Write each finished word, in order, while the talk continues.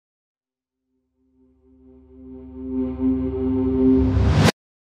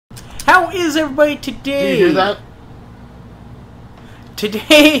is everybody Do today? you hear that?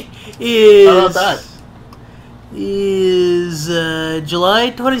 Today is... How about that? Is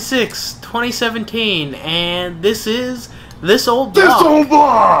July 26th, 2017, and this is This Old Block. This Old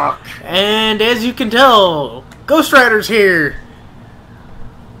Block! And as you can tell, Ghost Rider's here.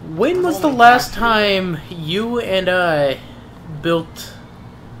 When was the last time you and I built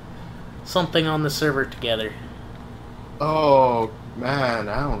something on the server together? Oh, man,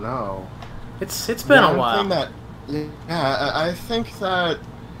 I don't know. It's been a while. I think that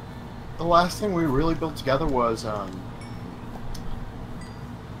the last thing we really built together was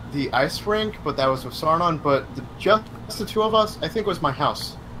the ice rink, but that was with Sarnon. But just the two of us, I think, was my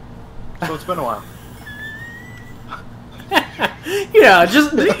house. So it's been a while. Yeah,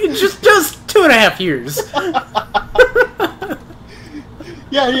 just 2.5 years.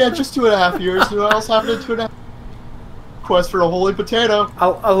 yeah, just 2.5 years. What else happened in 2.5? Quest for a holy potato.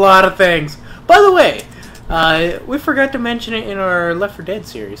 A lot of things. By the way, we forgot to mention it in our Left 4 Dead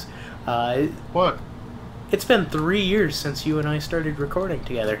series. What? It's been 3 years since you and I started recording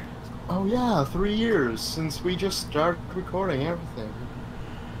together. Oh yeah, 3 years since we just started recording everything.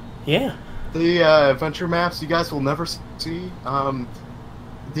 Yeah. The adventure maps you guys will never see.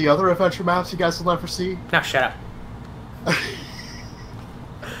 The other adventure maps you guys will never see. Now shut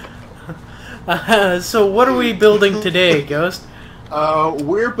up. So what are we building today, Ghost?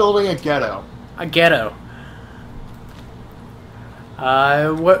 We're building a ghetto. A ghetto.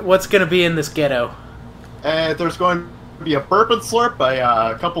 What's gonna be in this ghetto? There's going to be a burp and slurp,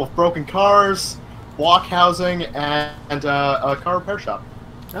 a couple of broken cars, block housing, and a car repair shop.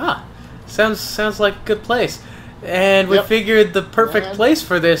 Ah. Sounds like a good place. And we figured the perfect place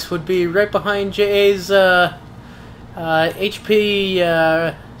for this would be right behind JA's HP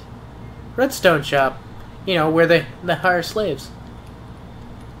redstone shop. You know, where they hire slaves.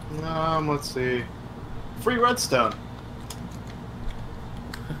 Let's see. Free redstone.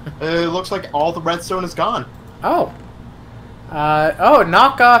 It looks like all the redstone is gone. Oh.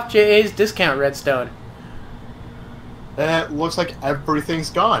 Knock off JA's discount redstone. It looks like everything's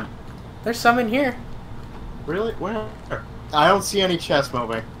gone. There's some in here. Really? Where? I don't see any chests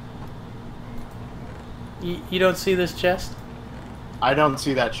moving. You don't see this chest? I don't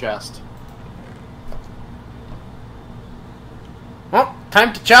see that chest. Well,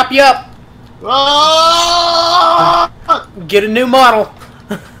 time to chop you up. Ah! Get a new model.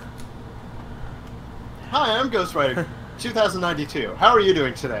 Hi, I'm Ghost Rider 2092. How are you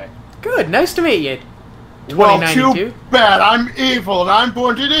doing today? Good. Nice to meet you. Well, too bad. I'm evil, and I'm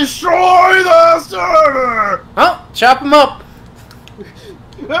going to destroy the server! Oh, chop him up!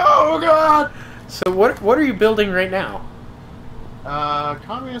 Oh, God! So what are you building right now?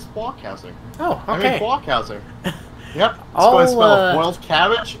 Communist block housing. Oh, okay. I mean, block housing. Yep. It's going to smell of boiled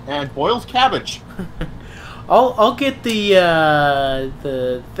cabbage and boiled cabbage. I'll get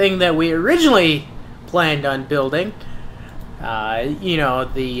the thing that we originally planned on building. You know,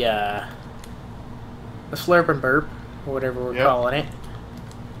 the slurp and burp, or whatever we're calling it.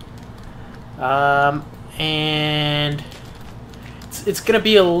 And it's gonna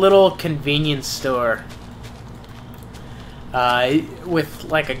be a little convenience store. With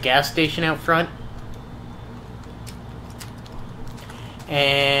like a gas station out front.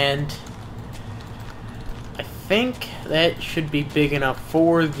 And I think that should be big enough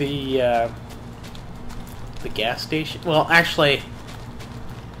for the gas station. Well, actually,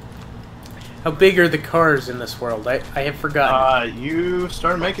 how big are the cars in this world? I have forgotten. You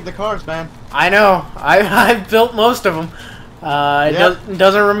started making the cars, man. I know. I've built most of them.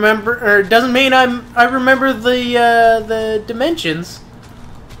 Doesn't mean I remember the dimensions.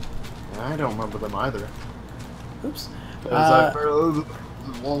 I don't remember them either. Oops. I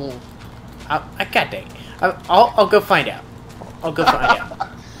got dang. I'll go find out. I'll go find out.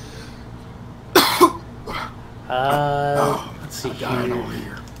 Let's see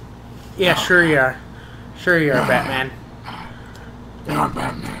here. Yeah, sure you are. Sure you are, Batman. Yeah, I'm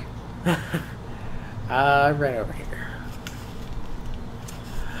Batman. Right over here.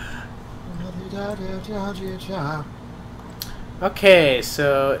 Okay,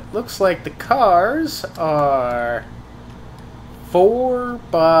 so it looks like the cars are 4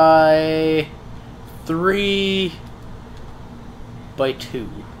 by 3 by 2.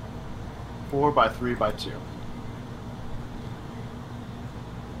 4 by 3 by 2.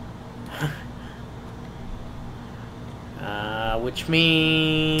 Which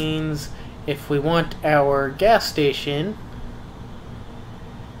means if we want our gas station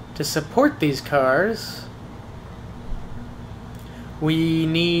to support these cars, we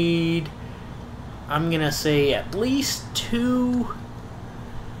need, I'm gonna say, at least 2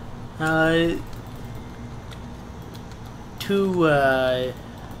 Uh, two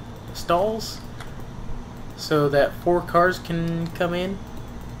stalls so that 4 cars can come in.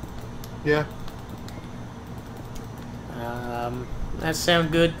 Yeah. That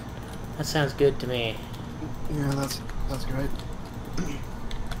sound good. That sounds good to me. Yeah, that's great.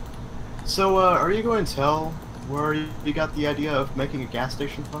 So, are you going to tell where you got the idea of making a gas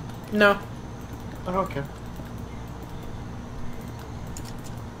station from? No. Oh, okay.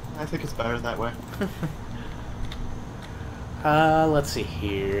 I think it's better that way. Let's see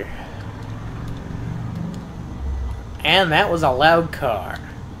here. And that was a loud car.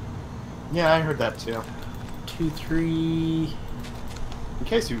 Yeah, I heard that too. 2, 3. In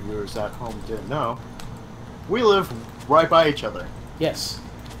case you viewers at home didn't know, we live right by each other. Yes.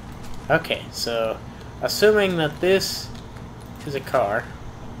 Okay, so assuming that this is a car,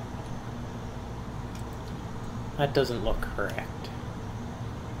 that doesn't look correct.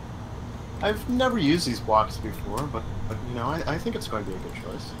 I've never used these blocks before, but you know, I think it's going to be a good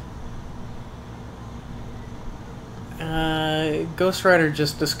choice. Ghost Rider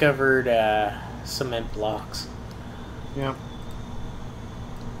just discovered cement blocks. Yeah.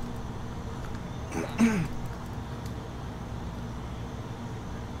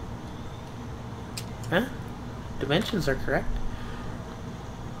 Huh? Dimensions are correct.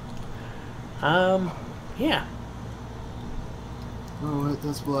 Yeah. Oh, wait,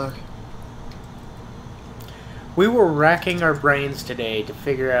 that's black. We were racking our brains today to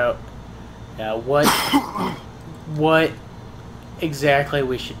figure out what exactly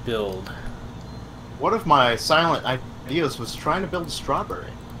we should build. One of my silent ideas was trying to build a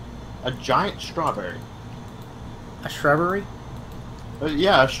strawberry. A giant strawberry. A shrubbery?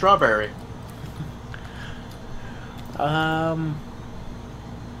 Yeah, a strawberry.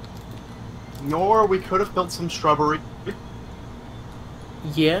 Nor we could have built some shrubbery.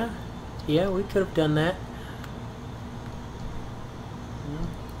 Yeah, we could have done that.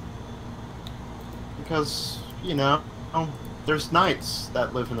 Because, you know, there's knights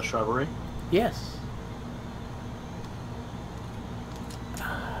that live in the shrubbery. Yes.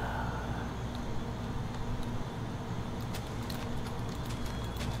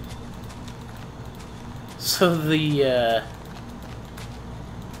 So the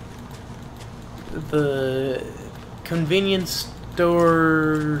convenience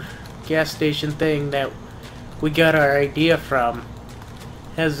store gas station thing that we got our idea from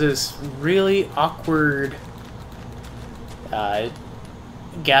has this really awkward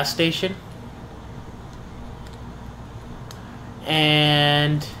gas station,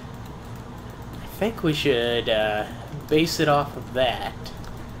 and I think we should base it off of that.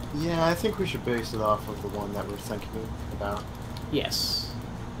 Yeah, I think we should base it off of the one that we're thinking about. Yes.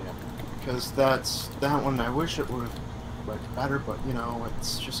 Yeah, because that one, I wish it would have went better, but you know,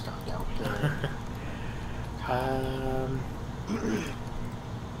 it's just gone downhill.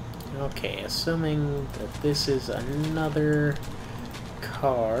 Okay, assuming that this is another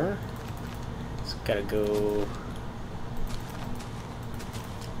car, it's gotta go.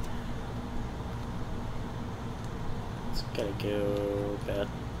 It's gotta go about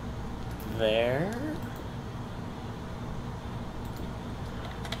there.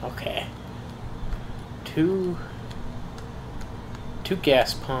 Okay. Two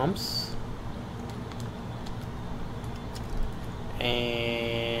gas pumps.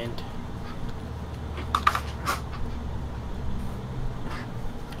 And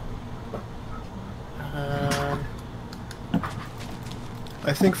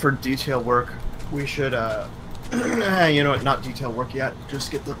I think for detail work, we should, you know what, not detail work yet,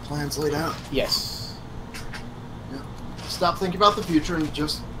 just get the plans laid out. yes. Yeah. Stop thinking about the future and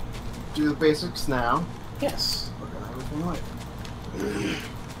just do the basics now. Yes. Work on everything later.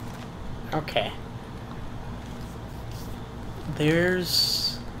 Okay.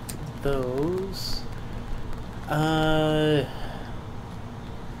 There's those.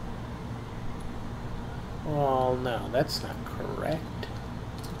 Well, no, that's not correct.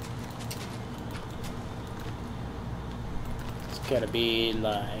 It's gotta be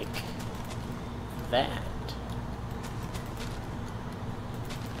like that.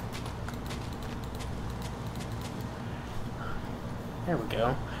 There we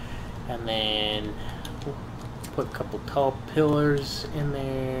go. And then we'll put a couple tall pillars in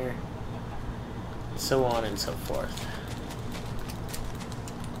there, so on and so forth.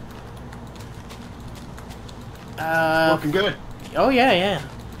 Looking good. Oh yeah.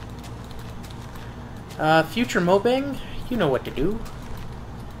 Future Mobinng, you know what to do.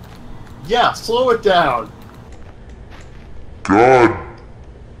 Yeah, slow it down. God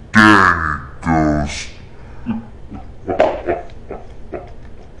dang it, Ghost.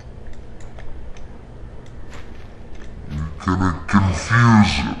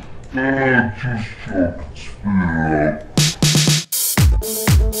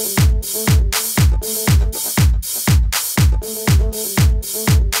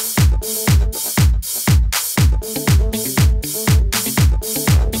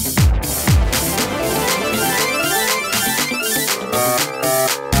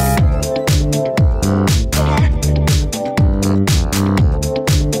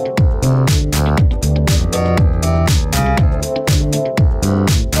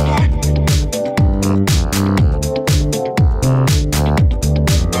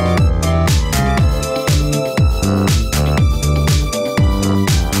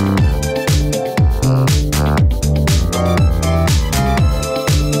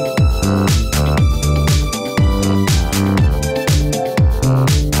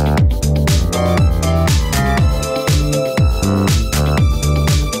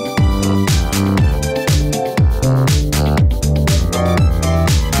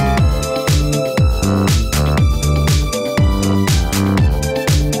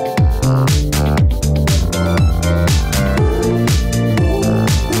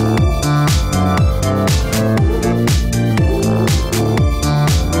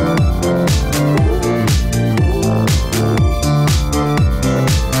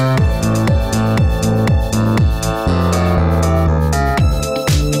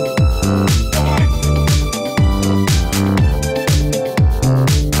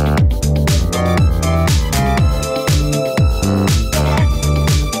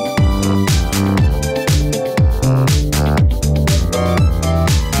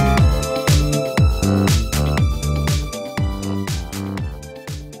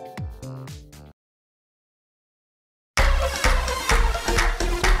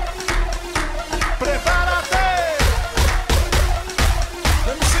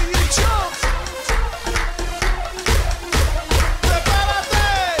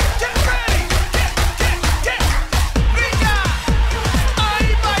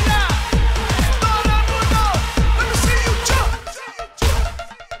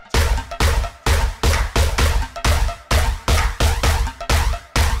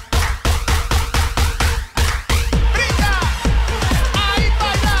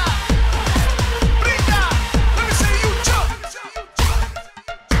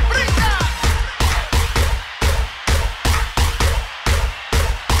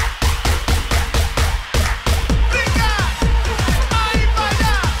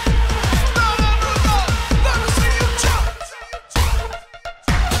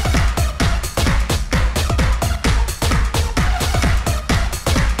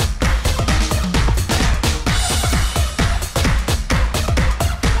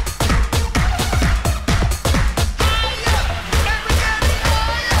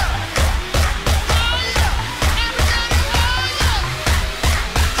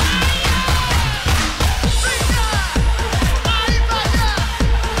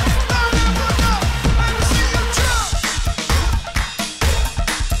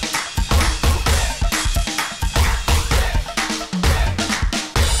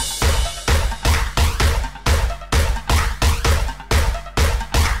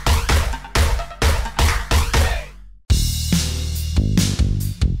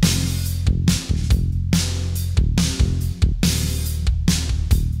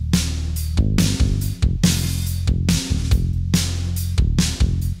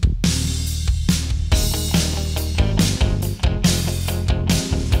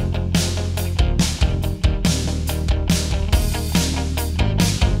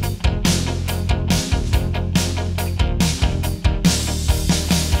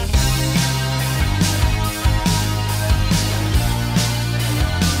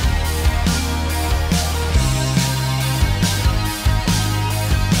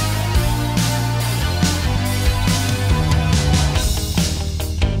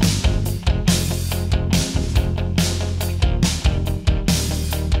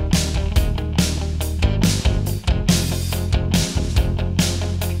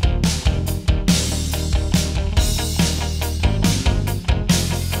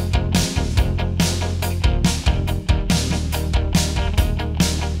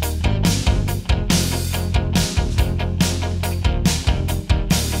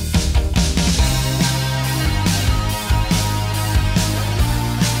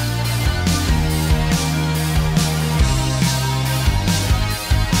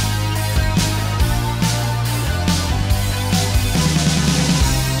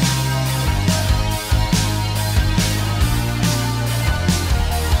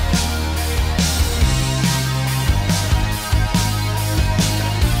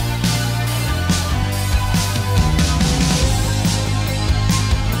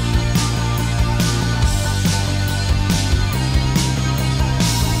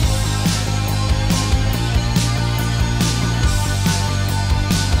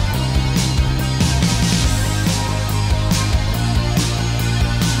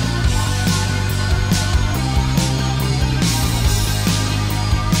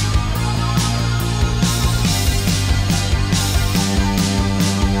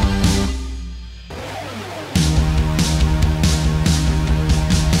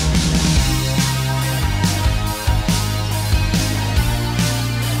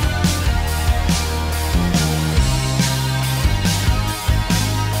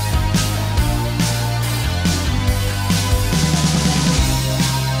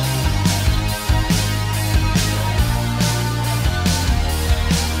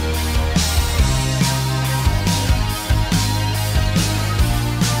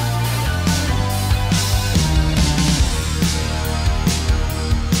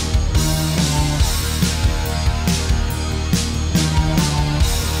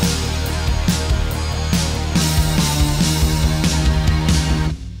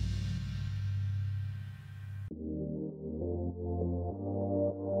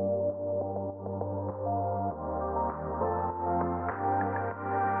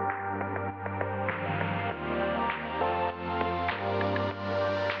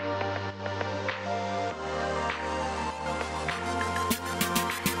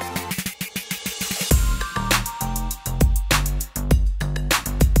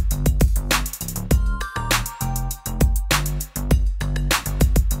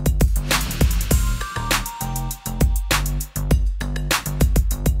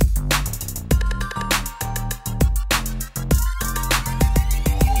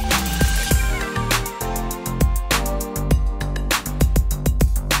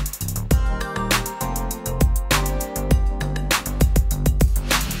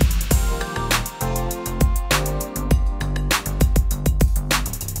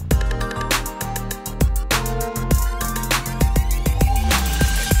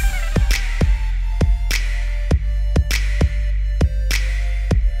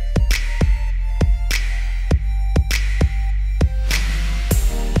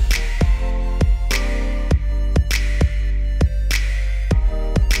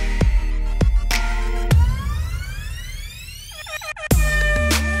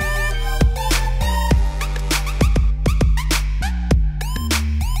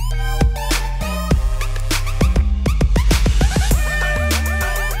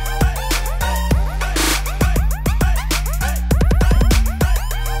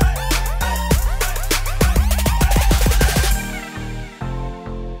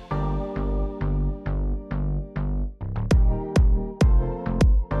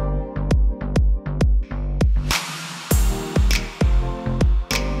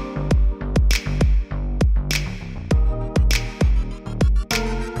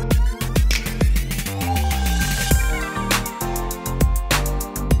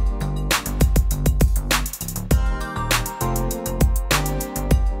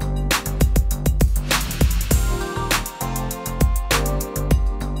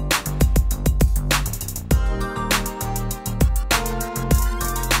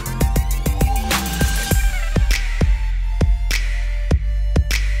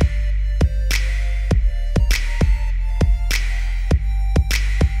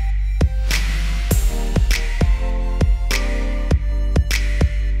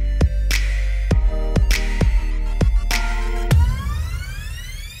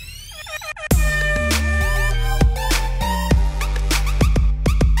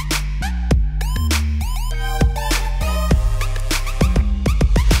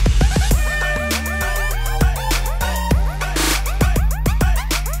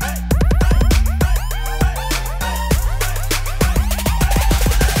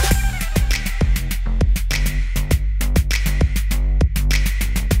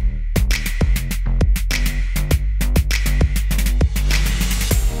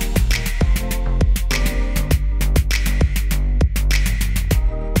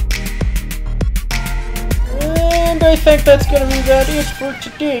 I think that's gonna be about it for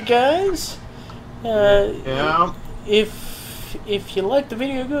today, guys. Yeah. If you like the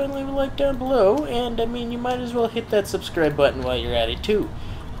video, go and leave a like down below, and I mean, you might as well hit that subscribe button while you're at it too.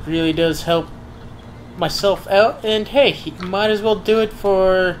 It really does help myself out, and hey, you might as well do it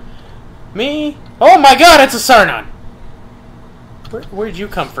for me. Oh my God, it's a Sarnon. Where'd you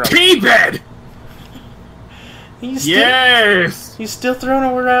come from? P-bed! Yes! He's still throwing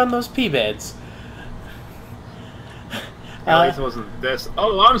around those pea beds. At least it wasn't this.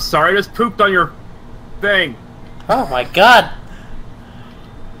 Oh, I'm sorry, I just pooped on your thing. Oh my God!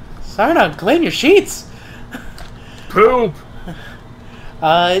 Sarnon, clean your sheets! Poop!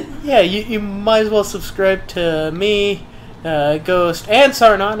 Yeah, you might as well subscribe to me, Ghost, and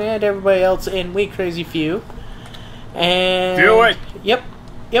Sarnon, and everybody else in We Crazy Few. And do it! Yep.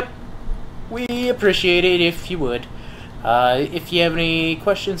 We appreciate it if you would. If you have any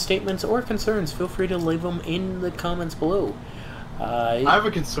questions, statements, or concerns, feel free to leave them in the comments below. I have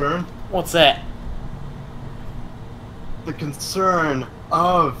a concern. What's that? The concern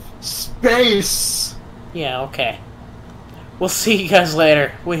of space! Yeah, okay. We'll see you guys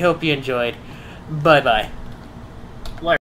later. We hope you enjoyed. Bye-bye.